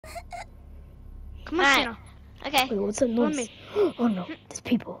Come on, Sina. Okay. Wait, what's that noise? Oh no, there's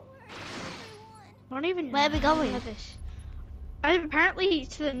people. I don't even Where are we going? This. Apparently,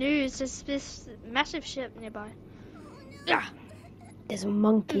 to the news, there's this massive ship nearby. Yeah. There's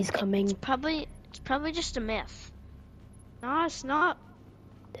monkeys coming. It's probably just a myth. No, it's not.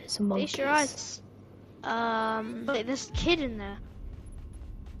 There's monkeys. Face your eyes. Wait, there's a kid in there.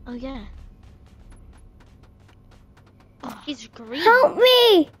 Oh yeah. Oh, he's green. Help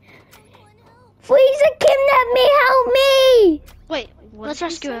me! Frieza kidnapped me! Help me! Wait, Let's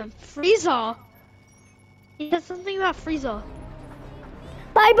rescue him. Frieza. He said something about Frieza.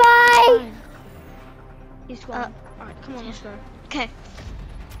 Bye bye! He's gone. Alright, come on, let's go. Okay.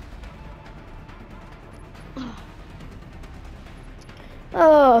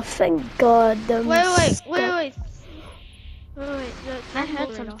 Oh, thank God. Wait. I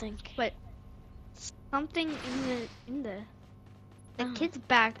heard something. Wait. Something in there. The kid's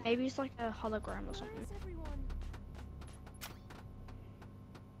back. Maybe it's like a hologram or something.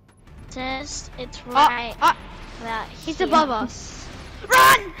 It says it's right. That He's above us.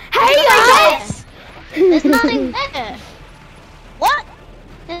 Run! Hey guys! There's nothing there. What?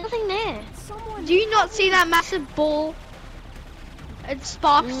 There's nothing there. Do you not see that massive ball? It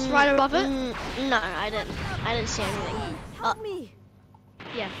sparks right above it. No, I didn't see anything. Help me!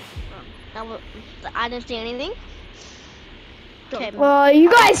 Yeah. I didn't see anything. Okay. Well,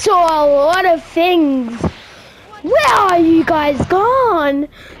 you guys saw a lot of things. Where are you guys gone?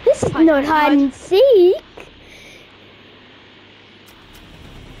 This is not hide and seek.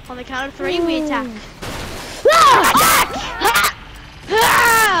 On the count of 3, we attack.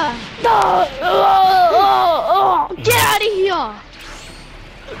 Get out of here!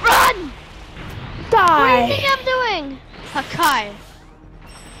 Run! What do you Die. think I'm doing? Hakai.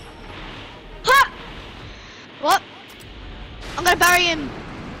 Ha! What? I'm gonna bury him.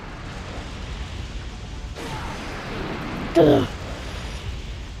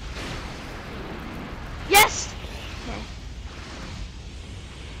 Yes! Okay.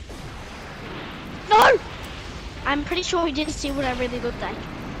 No! I'm pretty sure he didn't see what I really looked like.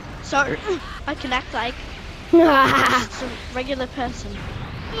 So, I can act like Just a regular person.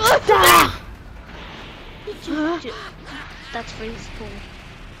 That's pretty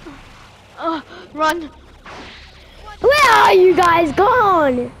cool. Run! Where are you guys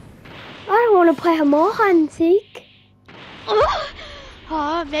gone? I don't want to play more hide and seek.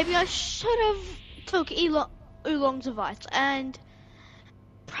 Maybe I should have took Oolong's advice and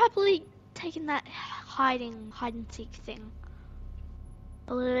probably taken that hide and seek thing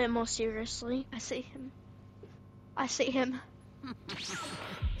A little bit more seriously. I see him.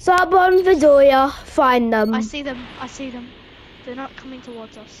 Sub on Vidoria, find them. I see them. They're not coming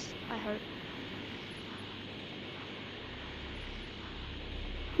towards us, I hope.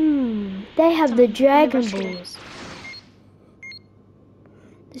 They have the Dragon Balls.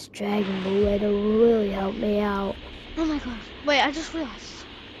 This Dragon Ball will really help me out. Oh my god. Wait, I just realized.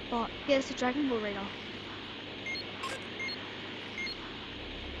 Oh, yeah, it's a Dragon Ball radar.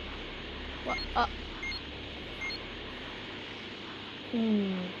 What?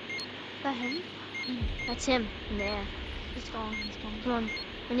 Is that him? That's him. Yeah. He's gone. Come on.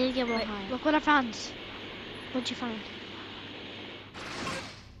 We need to get one Wait, higher. look what I found. What'd you find?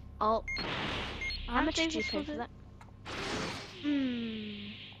 Oh. How much did you pay for that?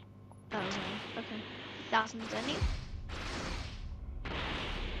 That was okay. 1,000 any.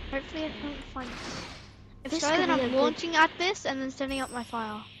 Hopefully I don't find this. If This so, could then be a I'm good- launching at this and then setting up my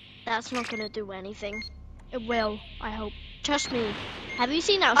file. That's not gonna do anything. It will, I hope. Trust me. Have you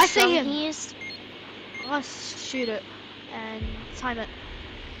seen how I see strong him. he is? Let's shoot it and time it.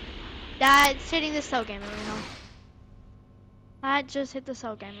 That's hitting the cell game arena. That just hit the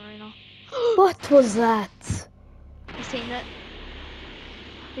cell game arena. What was that? You seen it?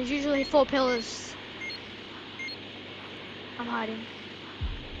 There's usually 4 pillars. I'm hiding.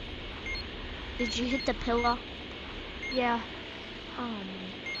 Did you hit the pillar? Yeah. Oh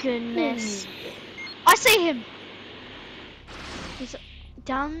my goodness. I see him! He's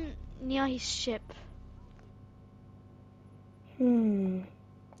down near his ship.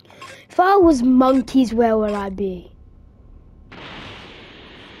 If I was monkeys, where would I be?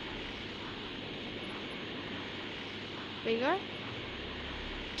 There you go.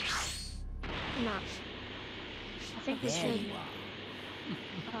 No. I think this There should. you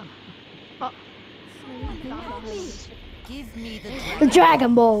are. Oh. Give me the The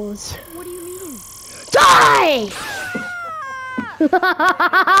Dragon Balls. What do you mean? Die!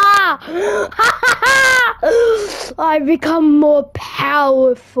 I become more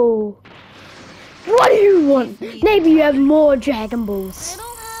powerful. What do you want? Maybe you have more Dragon Balls. I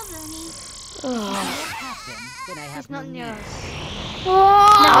don't have Oh. Happen, then I have He's not no near need. us. No,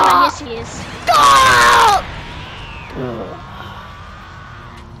 I guess he is.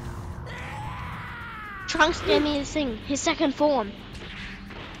 Trunks gave me his thing, his second form.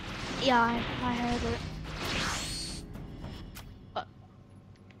 Yeah, I heard it.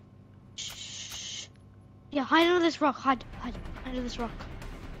 Shh. Yeah, hide under this rock. Hide under this rock.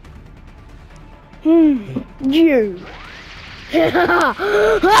 You.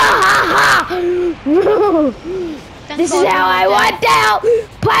 This is how I wiped out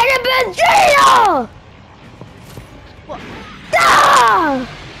Pineapple Vegeta! What?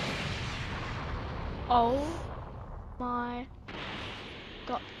 Ah! Oh my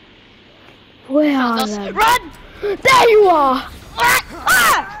god. Where are they? Run! There you are!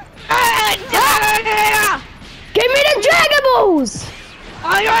 Give me the Dragon Balls!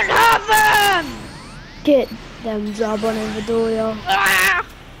 I don't have them! Get them, Zarbon and Vidoria.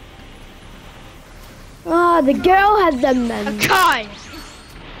 Ah, the girl has them then. Okay.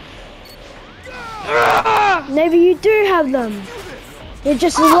 Maybe you do have them. You're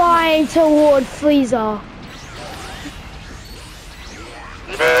just lying toward Frieza.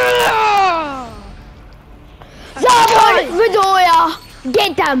 Zarbon, Vidoria,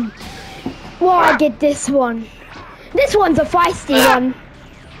 get them. Well, I get this one. This one's a feisty one.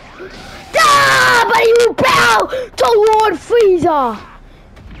 Ah, but you bow toward Frieza.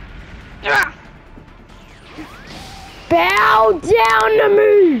 Bow down to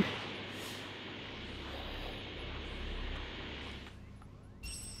me.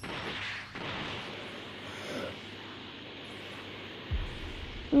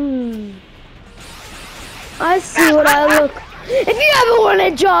 I see what I look. If you ever want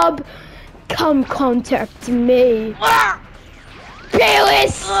a job, come contact me.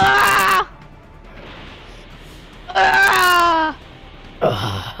 Peerless!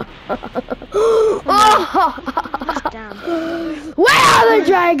 Damn. Where are the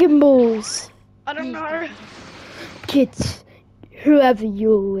Dragon Balls? I don't know. Get whoever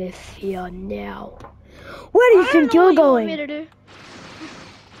you're with here now. Where do you think you're What you want going? me to do?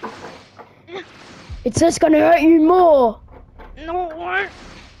 It's just gonna hurt you more. No, it won't.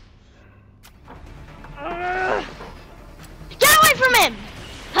 Get away from him!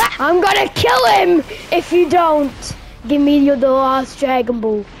 I'm gonna kill him if you don't give me the last Dragon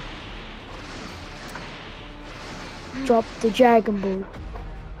Ball. Drop the Dragon Ball.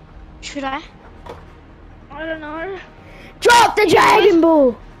 Should I? I don't know. Drop the Dragon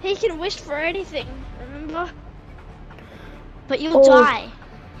Ball! He can wish for anything, remember? But you'll Oh. die.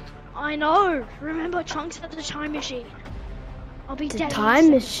 I know. Remember, Trunks had the time machine. I'll be The dead. in time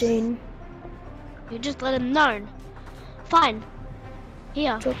seconds. machine. You just let him know. Fine.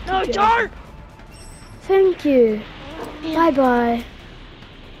 Here. Drop the No, Dragon- don't! Thank you. Here. Bye bye.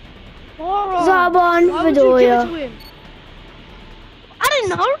 Laura, Zarbon, why would you give it Vidoria. to him? I didn't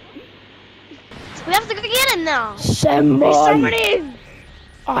know. We have to go get him now. They summoned him!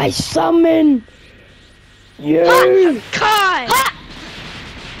 I summon you. Kai! Ha!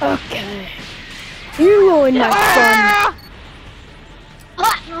 Okay. You ruined my fun.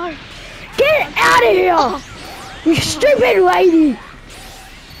 Ha! No. Get out of here! You stupid lady!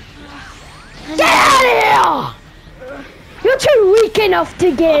 Get out of here! You're too weak enough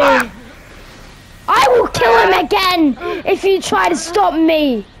to get in. I will kill him again if you try to stop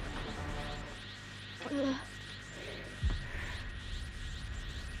me.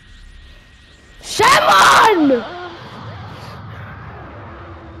 Shaman! Now,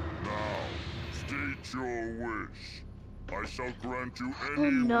 state your wish. I shall grant you any Oh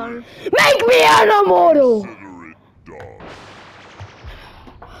no. wish. Make me an immortal! Consider it done.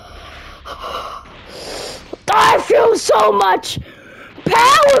 I feel so much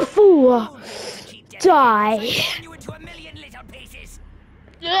powerful. Die. You into a million little pieces.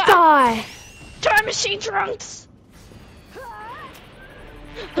 Die. Time machine Trunks!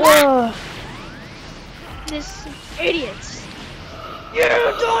 Ugh. This idiots. You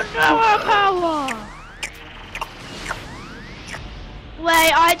don't know our power!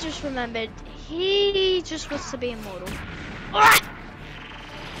 Wait, I just remembered. He just wants to be immortal.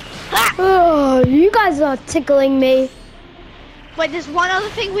 Oh, you guys are tickling me. Wait, there's one other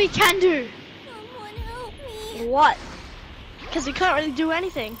thing we can do. Someone help me. What? Because we can't really do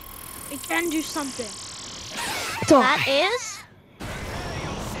anything. We can do something. That Die. is?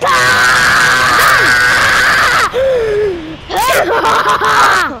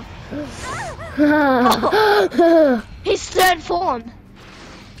 His third form.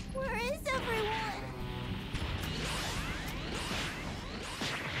 Where is everyone?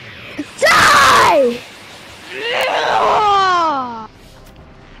 Die!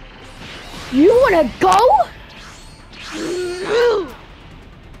 You wanna go?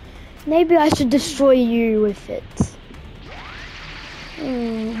 Maybe I should destroy you with it.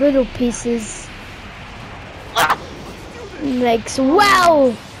 Little pieces. Makes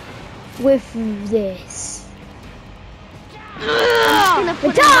well with this. I'm gonna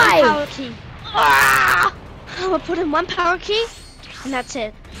put in Die! one power key. I'm gonna put in one power key, and that's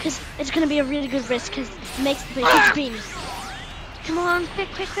it. Cause it's gonna be a really good risk, cause it makes the huge beam. Come on, quick,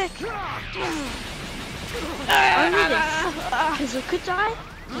 quick, quick. Only this, cause it could die.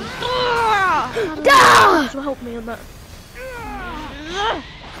 So help me on that.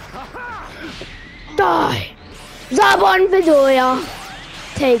 Die! Zabon Vidoria!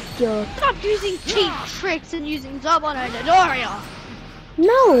 Take your... Stop using cheap tricks and using Zobon and Dodoria.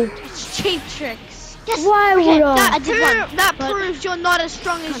 No! It's cheap tricks. Yes. Why okay, would I? That proves you're not as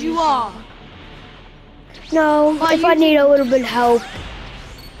strong as you are. No, Why if I need a little bit of help.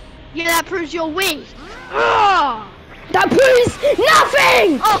 Yeah, that proves you're weak. Ugh. That proves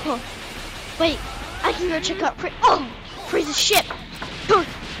nothing! Oh, wait. I can go check out Frieza's ship.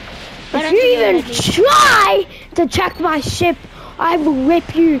 If you even try to check my ship, I will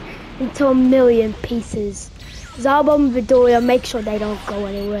rip you into a million pieces. Zabon Vidoria, make sure they don't go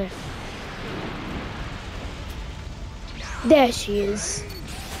anywhere. There she is.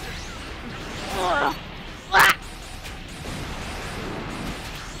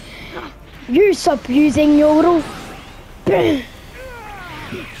 You stop using your little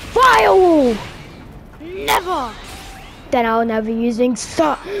firewall. Never. Then I'll never using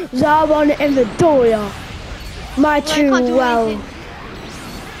Zabon and Vidoria. My I two can't do well anything.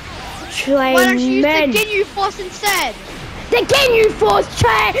 trained Why don't you use men. the Ginyu Force instead? The Ginyu Force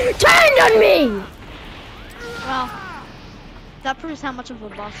turned on me! Well, that proves how much of a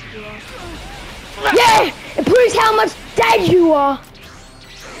boss you are. Yeah! It proves how much dead you are!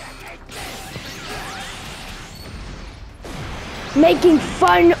 Making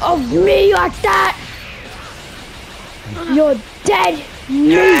fun of me like that! You're dead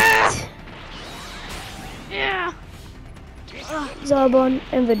meat! Yeah. Zabon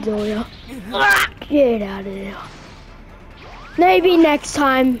and Vidoria. Get out of there. Maybe next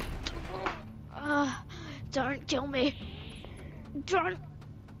time. Don't kill me. Don't.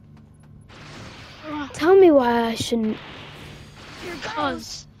 Tell me why I shouldn't.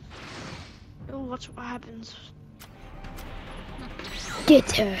 Because. Watch what happens. Get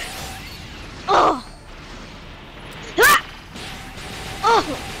her. Oh.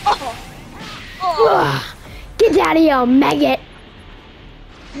 Ugh. Get out of here, maggot!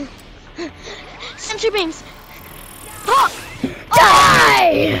 Sentry beams.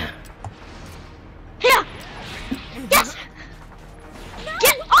 Die! Here. Yes.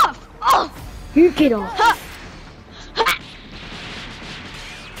 Get off. Oh. You get off.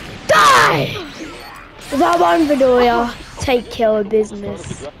 Die! Zabon Vidoria, take care of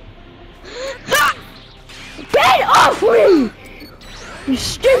business. Get off me! You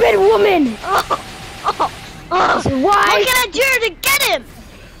stupid woman! This is why What can I do to get him?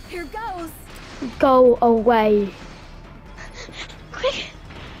 Here goes. go away. Quick.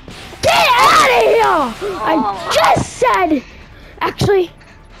 Get out of here! I just said! Actually,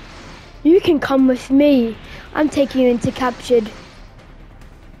 you can come with me. I'm taking you into captured.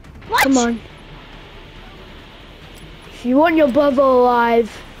 What? Come on. If you want your brother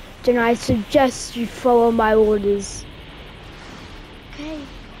alive, then I suggest you follow my orders. Okay.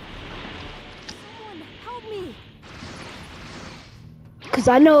 Someone help me. Because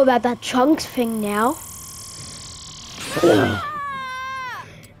I know about that Trunks thing now.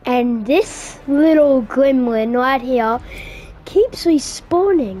 And this little gremlin right here keeps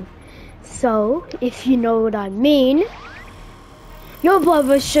respawning. So, if you know what I mean, your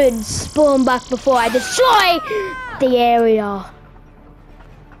brother should spawn back before I destroy the area.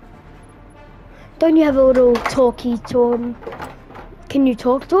 Don't you have a little talkie to him? Can you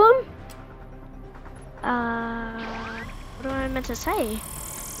talk to him? What am I meant to say?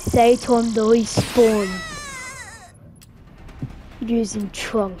 Say to him to respawn. Using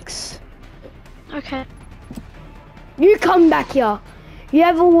Trunks. Okay. You come back here. You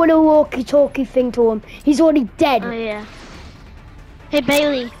have a little walkie-talkie thing to him. He's already dead. Oh yeah. Hey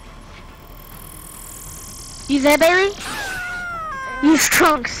Bailey. You there, Bailey? Use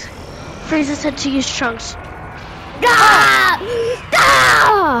Trunks. Frieza said to use Trunks. Ah!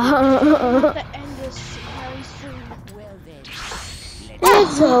 Ah! The end is very soon. Well then.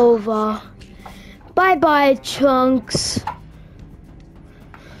 It's over. Bye-bye, Trunks.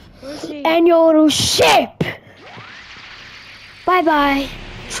 Where's he? And your little ship. Bye-bye,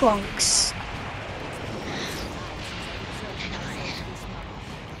 Trunks.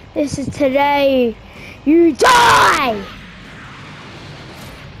 This is today. You die!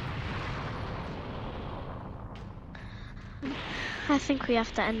 I think we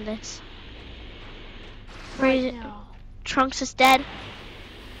have to end this. Right Frieza- now. Trunks is dead.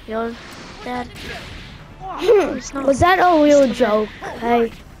 You're dead. Was that a real joke?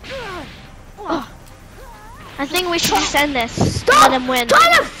 Hey, I think we should just end this. stop Let him win.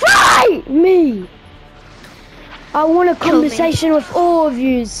 trying to fight me! I want a Kill me. conversation with all of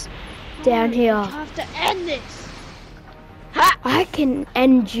yous down here. I have to end this. I can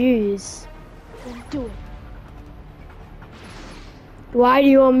end yous. Then do it. Why do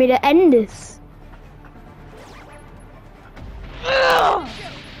you want me to end this?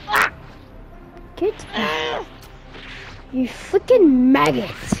 Get back. You freaking maggot.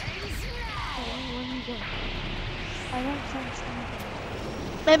 I don't sense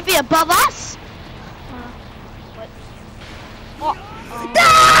anything. Maybe above us?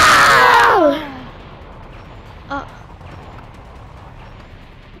 No! Uh,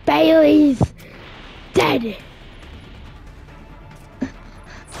 Bailey's dead.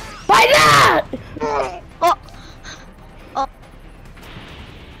 Why not?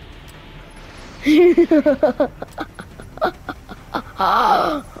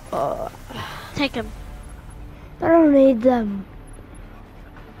 oh, take him. I don't need them.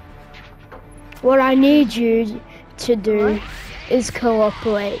 What I need you to do is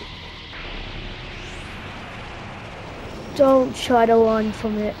cooperate. Don't try to run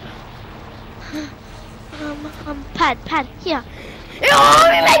from it. Pad, here. It'll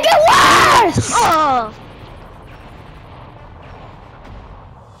only make it worse! Oh!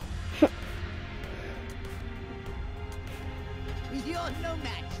 You're no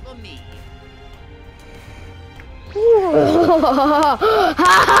match for me.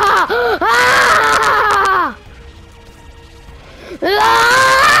 Ah!